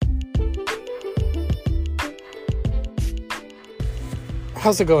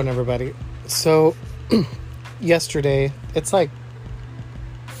How's it going, everybody? So, yesterday, it's like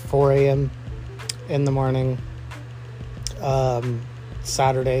 4 a.m. in the morning,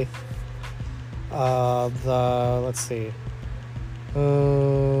 Saturday, let's see, I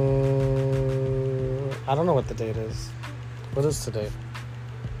don't know what the date is. What is today?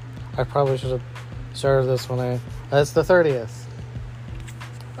 I probably should have started this when it's the 30th.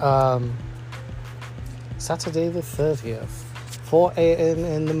 Saturday the 30th. 4 a.m.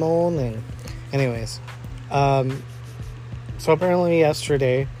 in the morning. Anyways, so apparently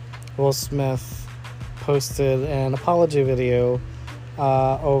yesterday, Will Smith posted an apology video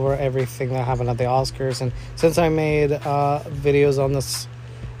over everything that happened at the Oscars. And since I made videos on this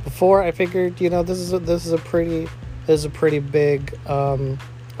before, I figured, this is a pretty big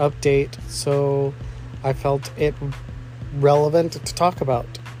update. So I felt it relevant to talk about.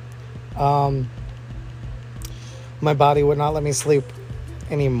 My body would not let me sleep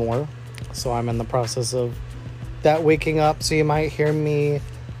anymore, so I'm in the process of that waking up. So you might hear me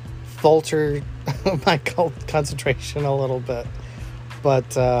falter my concentration a little bit,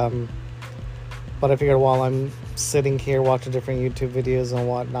 but I figured while I'm sitting here watching different YouTube videos and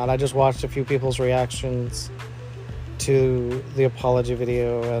whatnot, I just watched a few people's reactions to the apology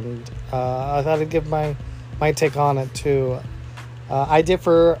video, and I thought I'd give my take on it too. I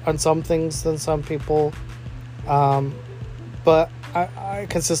differ on some things than some people. But I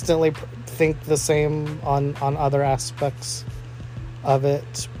consistently think the same on other aspects of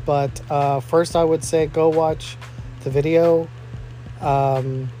it. But first, I would say go watch the video.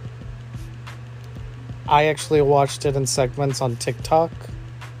 I actually watched it in segments on TikTok,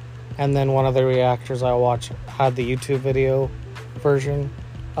 and then one of the reactors I watched had the YouTube video version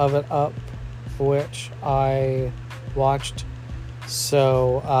of it up, which I watched.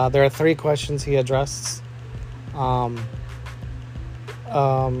 So there are 3 questions he addressed.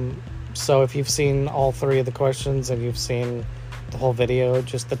 So if you've seen all 3 of the questions and you've seen the whole video,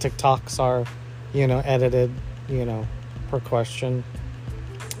 just the TikToks are, edited, per question.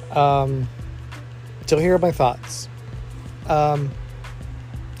 So here are my thoughts. I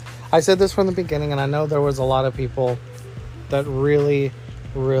said this from the beginning, and I know there was a lot of people that really,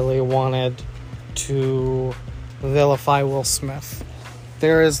 really wanted to vilify Will Smith.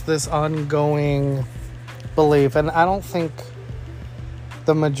 There is this ongoing belief, and I don't think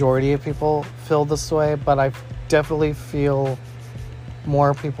the majority of people feel this way, but I definitely feel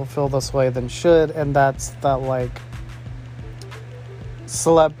more people feel this way than should, and that's that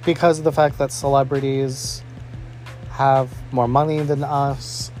because of the fact that celebrities have more money than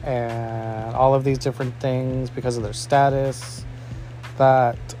us and all of these different things because of their status,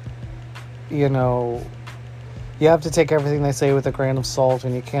 that you have to take everything they say with a grain of salt,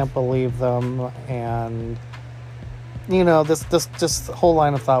 and you can't believe them. And this whole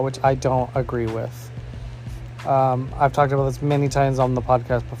line of thought, which I don't agree with. I've talked about this many times on the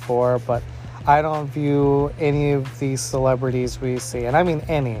podcast before, but I don't view any of these celebrities we see, and I mean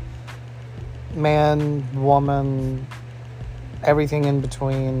any, man, woman, everything in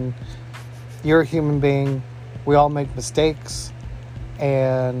between. You're a human being. We all make mistakes,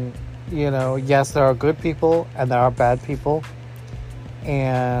 and yes, there are good people and there are bad people,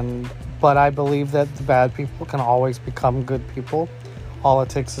 but I believe that the bad people can always become good people. All it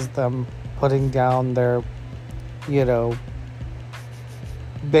takes is them putting down their,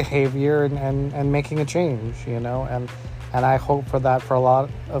 behavior and making a change, and I hope for that for a lot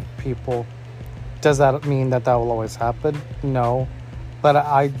of people. Does that mean that will always happen? No, but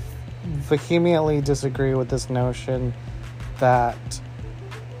I vehemently disagree with this notion that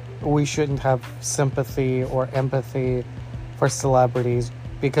we shouldn't have sympathy or empathy for celebrities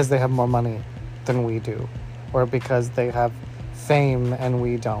because they have more money than we do, or because they have fame and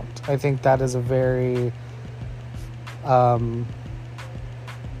we don't. I think that is a very I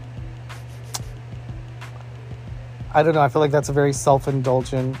don't know, I feel like that's a very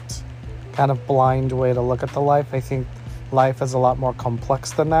self-indulgent, kind of blind way to look at the life. I think life is a lot more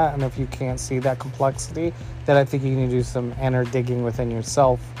complex than that, and if you can't see that complexity, then I think you need to do some inner digging within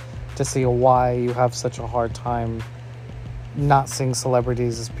yourself to see why you have such a hard time not seeing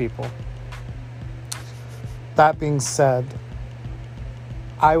celebrities as people. That being said,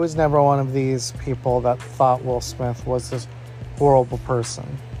 I was never one of these people that thought Will Smith was this horrible person.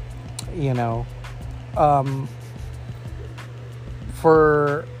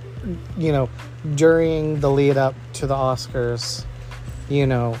 During the lead up to the Oscars,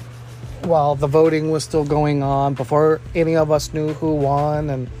 while the voting was still going on, before any of us knew who won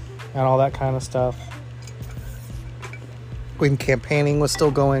and all that kind of stuff, when campaigning was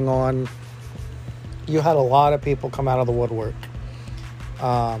still going on, you had a lot of people come out of the woodwork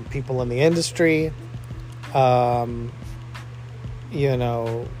people in the industry, you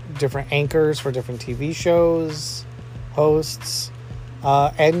know, different anchors for different TV shows, hosts,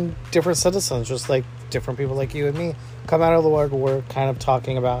 and different citizens, just like different people like you and me, come out of the woodwork kind of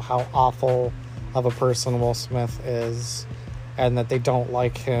talking about how awful of a person Will Smith is, and that they don't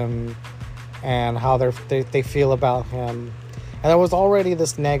like him, and how they feel about him. And there was already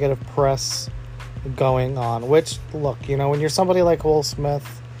this negative press going on, which, look, you know, when you're somebody like Will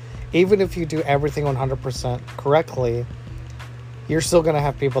Smith, even if you do everything 100% correctly, you're still going to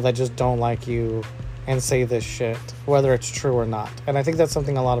have people that just don't like you and say this shit, whether it's true or not. And I think that's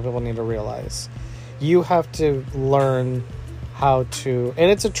something a lot of people need to realize. You have to learn how to, and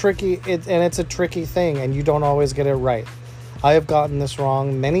it's a tricky thing, and you don't always get it right. I have gotten this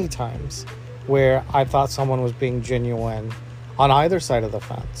wrong many times, where I thought someone was being genuine on either side of the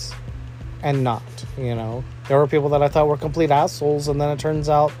fence, and not, you know. There were people that I thought were complete assholes, and then it turns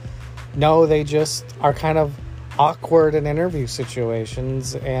out, no, they just are kind of awkward in interview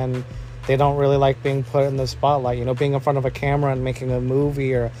situations, and they don't really like being put in the spotlight. You know, being in front of a camera and making a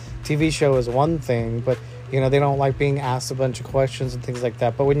movie or a TV show is one thing, but, you know, they don't like being asked a bunch of questions and things like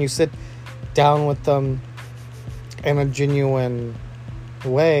that. But when you sit down with them in a genuine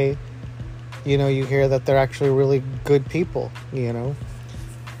way, you know, you hear that they're actually really good people, you know.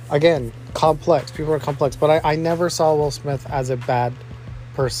 Again, complex. People are complex. But I never saw Will Smith as a bad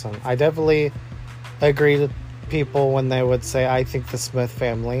person. I definitely agree with people when they would say, I think the Smith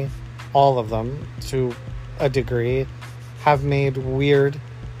family, all of them, to a degree, have made weird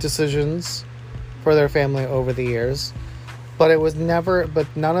decisions for their family over the years. But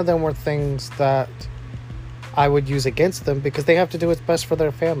none of them were things that I would use against them, because they have to do what's best for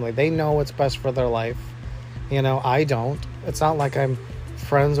their family. They know what's best for their life. You know, I don't. It's not like I'm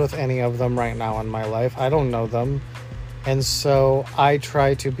friends with any of them right now in my life. I don't know them. And so I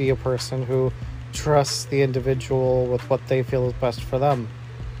try to be a person who trusts the individual with what they feel is best for them.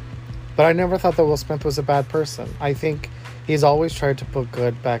 But I never thought that Will Smith was a bad person. I think he's always tried to put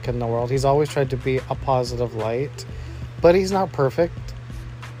good back in the world. He's always tried to be a positive light. But he's not perfect.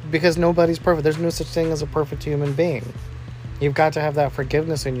 Because nobody's perfect. There's no such thing as a perfect human being. You've got to have that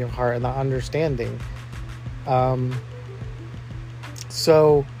forgiveness in your heart and that understanding.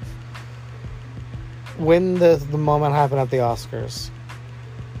 So when the moment happened at the Oscars,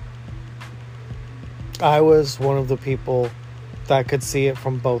 I was one of the people that could see it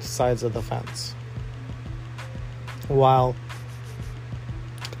from both sides of the fence. While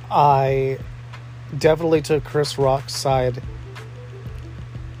I definitely took Chris Rock's side.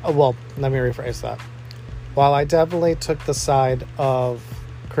 Well, let me rephrase that. While I definitely took the side of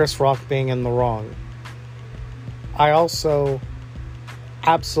Chris Rock being in the wrong, I also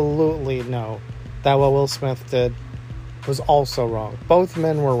absolutely know that what Will Smith did was also wrong. Both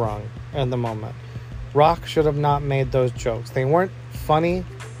men were wrong in the moment. Rock should have not made those jokes. They weren't funny,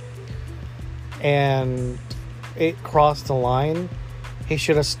 and it crossed the line. He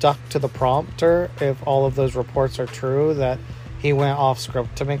should have stuck to the prompter if all of those reports are true, that he went off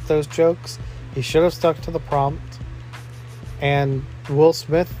script to make those jokes. He should have stuck to the prompt. And Will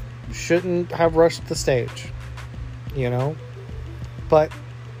Smith shouldn't have rushed the stage, you know? But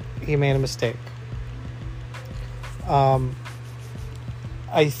he made a mistake. I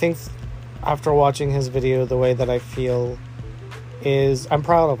think after watching his video, the way that I feel is I'm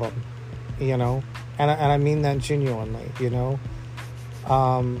proud of him, you know? And I mean that genuinely, you know?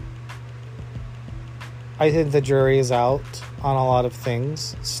 I think the jury is out on a lot of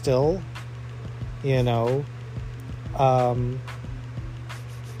things still, you know.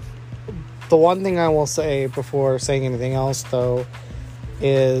 The one thing I will say before saying anything else, though,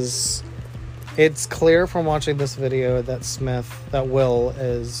 is it's clear from watching this video that Will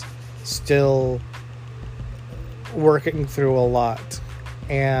is still working through a lot.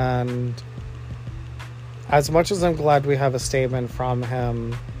 And as much as I'm glad we have a statement from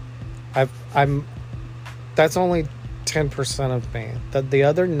him, that's only 10% of me. That the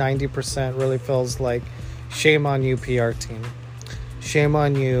other 90% really feels like shame on you, PR team. Shame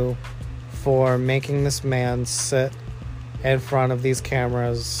on you for making this man sit in front of these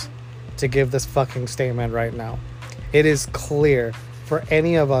cameras to give this fucking statement right now. It is clear for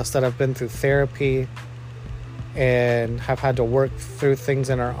any of us that have been through therapy and have had to work through things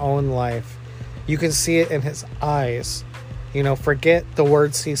in our own life. You can see it in his eyes. You know, forget the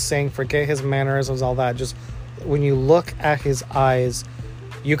words he's saying, forget his mannerisms, all that. Just when you look at his eyes,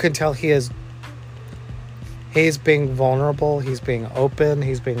 you can tell he's being vulnerable, he's being open,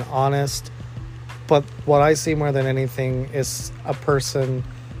 he's being honest. But what I see more than anything is a person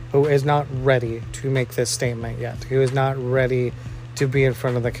who is not ready to make this statement yet, who is not ready to be in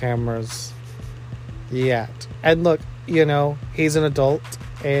front of the cameras yet. And look, you know, he's an adult,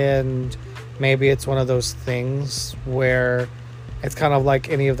 and maybe it's one of those things where it's kind of like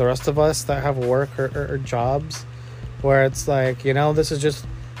any of the rest of us that have work or jobs, where it's like, you know, this is just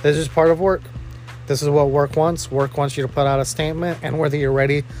part of work. This is what work wants. Work wants you to put out a statement, and whether you're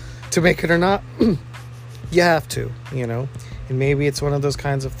ready to make it or not, you have to, you know. And maybe it's one of those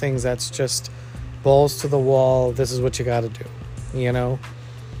kinds of things that's just balls to the wall. This is what you got to do, you know.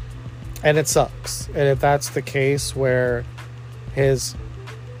 And it sucks. And if that's the case, where his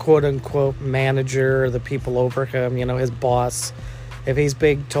quote unquote manager, or the people over him, you know, his boss, if he's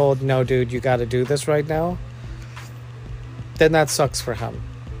being told, no, dude, you got to do this right now, then that sucks for him,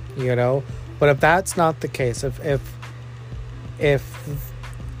 you know. But if that's not the case, if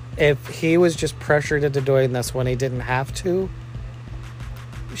he was just pressured into doing this when he didn't have to,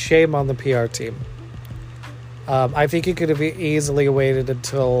 shame on the PR team. I think he could have easily waited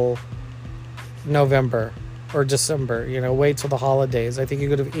until November or December, you know, wait till the holidays. I think he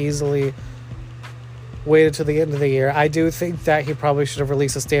could have easily waited till the end of the year. I do think that he probably should have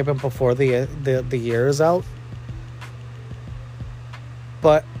released a statement before the year is out.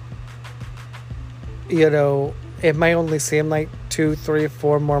 But, you know, it may only seem like 2, 3,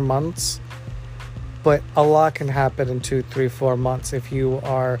 4 more months, but a lot can happen in 2, 3, 4 months if you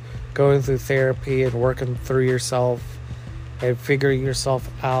are going through therapy and working through yourself and figuring yourself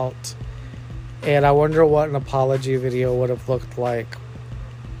out. And I wonder what an apology video would have looked like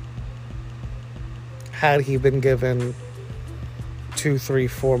had he been given 2, 3,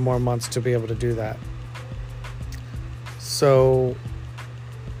 4 more months to be able to do that. So,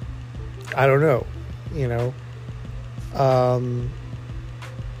 I don't know, you know.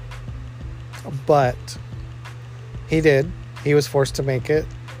 But he did. He was forced to make it.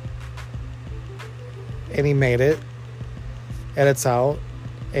 And he made it. And it's out.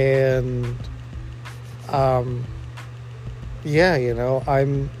 And yeah, you know,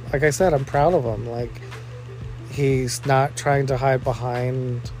 like I said, I'm proud of him. Like, he's not trying to hide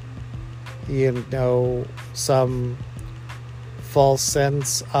behind, you know, some false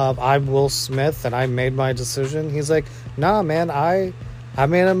sense of I'm Will Smith and I made my decision. He's like, nah, man, I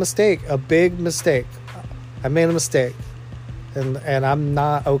made a mistake, a big mistake. I made a mistake, and I'm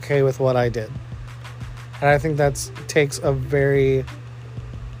not okay with what I did. And I think that takes a very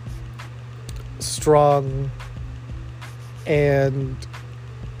strong, and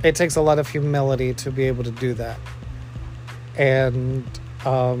it takes a lot of humility to be able to do that. And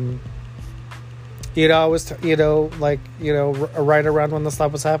you know, I was, you know, like, you know, right around when the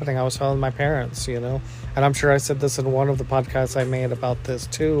slap was happening, I was telling my parents, you know, and I'm sure I said this in one of the podcasts I made about this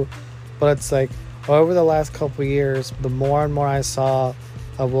too, but it's like, over the last couple of years, the more and more I saw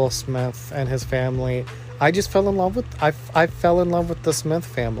of Will Smith and his family, I just fell in love with, I fell in love with the Smith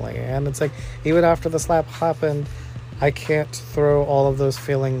family. And it's like, even after the slap happened, I can't throw all of those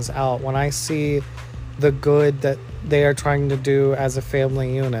feelings out when I see the good that they are trying to do as a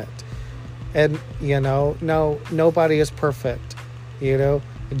family unit. And, you know, no, nobody is perfect, you know.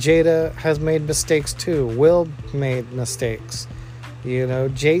 Jada has made mistakes too. Will made mistakes, you know.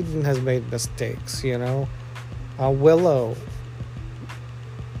 Jaden has made mistakes, you know. Willow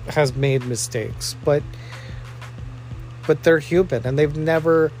has made mistakes, but they're human, and they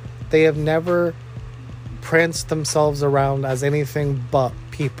have never pranced themselves around as anything but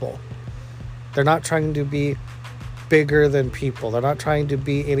people. They're not trying to be bigger than people. They're not trying to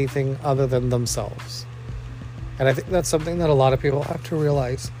be anything other than themselves. And I think that's something that a lot of people have to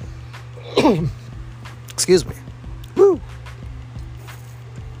realize. Excuse me. Woo.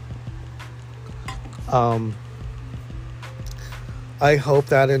 I hope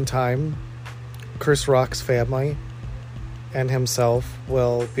that in time, Chris Rock's family and himself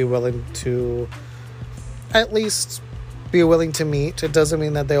will be willing to at least be willing to meet. It doesn't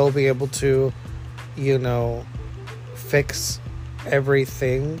mean that they will be able to, you know, fix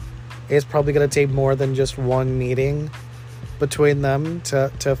everything. It's probably going to take more than just one meeting between them to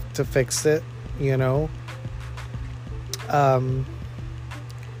fix it, you know.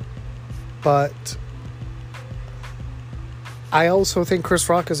 But I also think Chris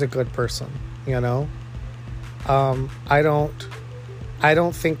Rock is a good person, you know. I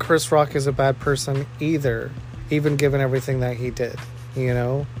don't think Chris Rock is a bad person either, even given everything that he did, you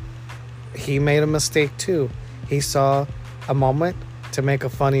know. He made a mistake too. He saw a moment to make a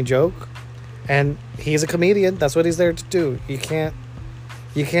funny joke, and he's a comedian. That's what he's there to do. You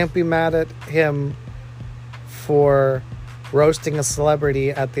can't be mad at him for roasting a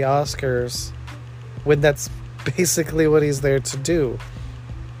celebrity at the Oscars when that's basically what he's there to do.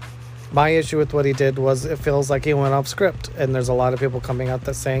 My issue with what he did was it feels like he went off script, and there's a lot of people coming out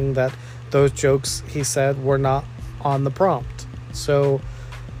that saying that those jokes he said were not on the prompt. So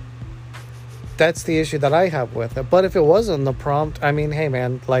that's the issue that I have with it. But if it was on the prompt, I mean, hey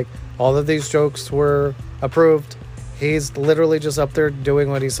man, like, all of these jokes were approved. He's literally just up there doing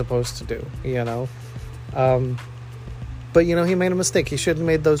what he's supposed to do, you know? But, you know, he made a mistake. He shouldn't have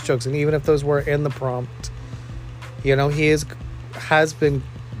made those jokes. And even if those were in the prompt, you know, has been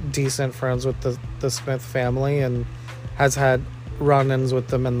decent friends with the Smith family and has had run-ins with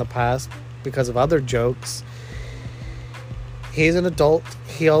them in the past because of other jokes. He's an adult.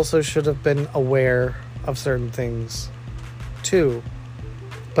 He also should have been aware of certain things too.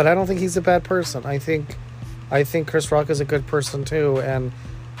 But I don't think he's a bad person. I think Chris Rock is a good person too, and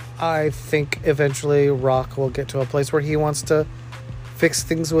I think eventually Rock will get to a place where he wants to fix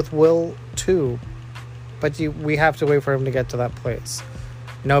things with Will too. But we have to wait for him to get to that place.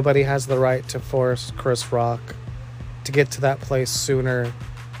 Nobody has the right to force Chris Rock to get to that place sooner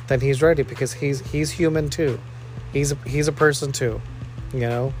than he's ready, because he's human too. He's a person too, you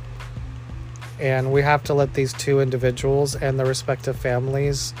know? And we have to let these two individuals and their respective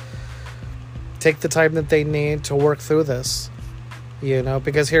families take the time that they need to work through this, you know?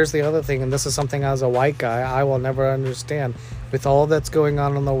 Because here's the other thing, and this is something as a white guy I will never understand. With all that's going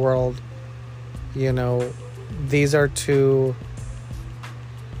on in the world, you know, these are two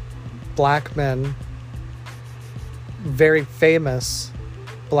black men, very famous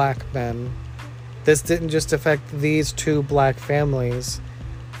black men. This didn't just affect these two black families.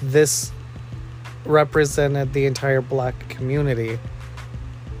 This represented the entire black community.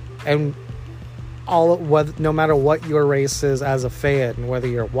 And no matter what your race is as a fan, whether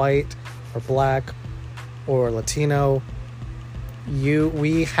you're white or black or Latino,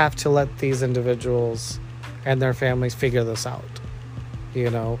 we have to let these individuals and their families figure this out. You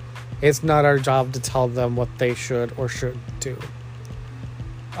know, it's not our job to tell them what they should or shouldn't do.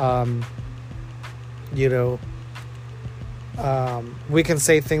 You know, we can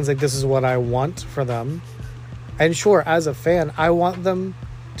say things like, this is what I want for them. And sure, as a fan, I want them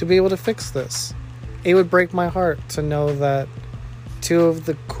to be able to fix this. It would break my heart to know that two of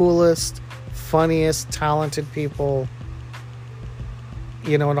the coolest, funniest, talented people,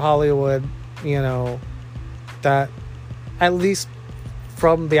 you know, in Hollywood, you know, that at least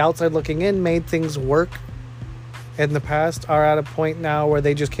from the outside looking in made things work in the past, are at a point now where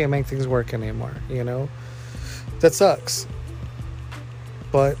they just can't make things work anymore, you know? That sucks.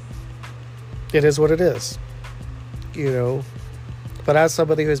 But it is what it is, you know? But as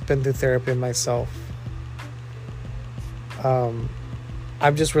somebody who's been through therapy myself,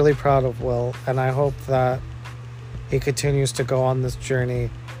 I'm just really proud of Will, and I hope that he continues to go on this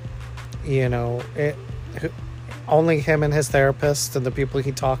journey. You know, only him and his therapist and the people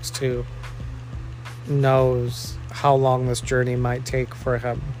he talks to knows how long this journey might take for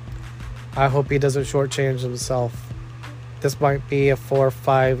him. I hope he doesn't shortchange himself. This might be a 4 or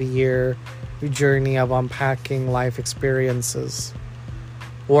 5 year journey of unpacking life experiences.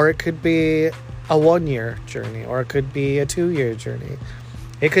 Or it could be a 1 year journey, or it could be a 2 year journey.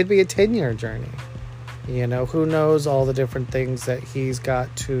 It could be a 10 year journey. You know, who knows all the different things that he's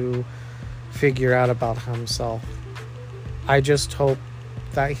got to figure out about himself. I just hope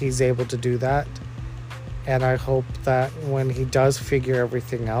that he's able to do that. And I hope that when he does figure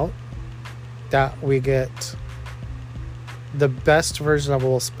everything out, that we get the best version of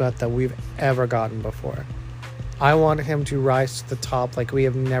Will Smith that we've ever gotten before. I want him to rise to the top like we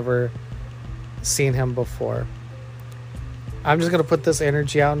have never seen him before. I'm just going to put this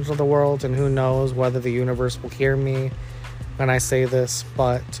energy out into the world, and who knows whether the universe will hear me when I say this,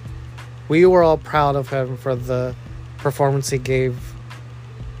 but we were all proud of him for the performance he gave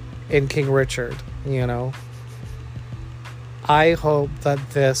in King Richard, you know. I hope that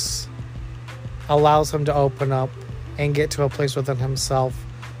this allows him to open up and get to a place within himself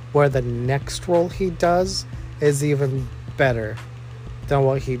where the next role he does is even better than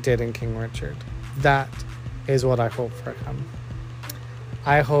what he did in King Richard. That is what I hope for him.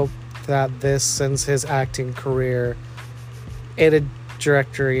 I hope that this sends his acting career in a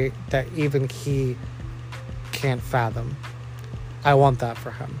trajectory that even he can't fathom. I want that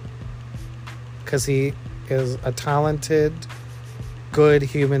for him, because he is a talented, good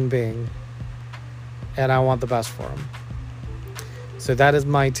human being, and I want the best for him. So that is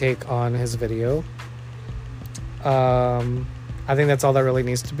my take on his video. I think that's all that really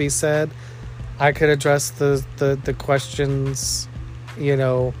needs to be said. I could address the questions, you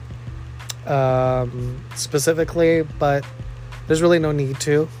know, specifically, but there's really no need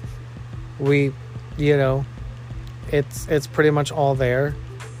to. You know, it's pretty much all there.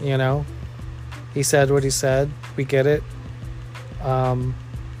 You know, he said what he said. We get it.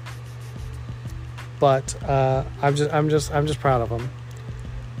 But I'm just proud of him.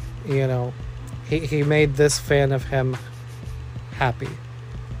 You know, he made this fan of him happy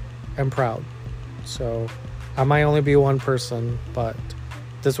and proud. So I might only be one person, but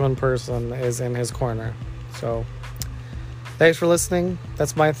this one person is in his corner. So thanks for listening.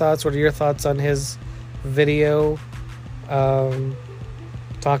 That's my thoughts. What are your thoughts on his video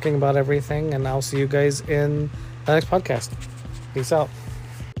talking about everything? And I'll see you guys in the next podcast. Peace out.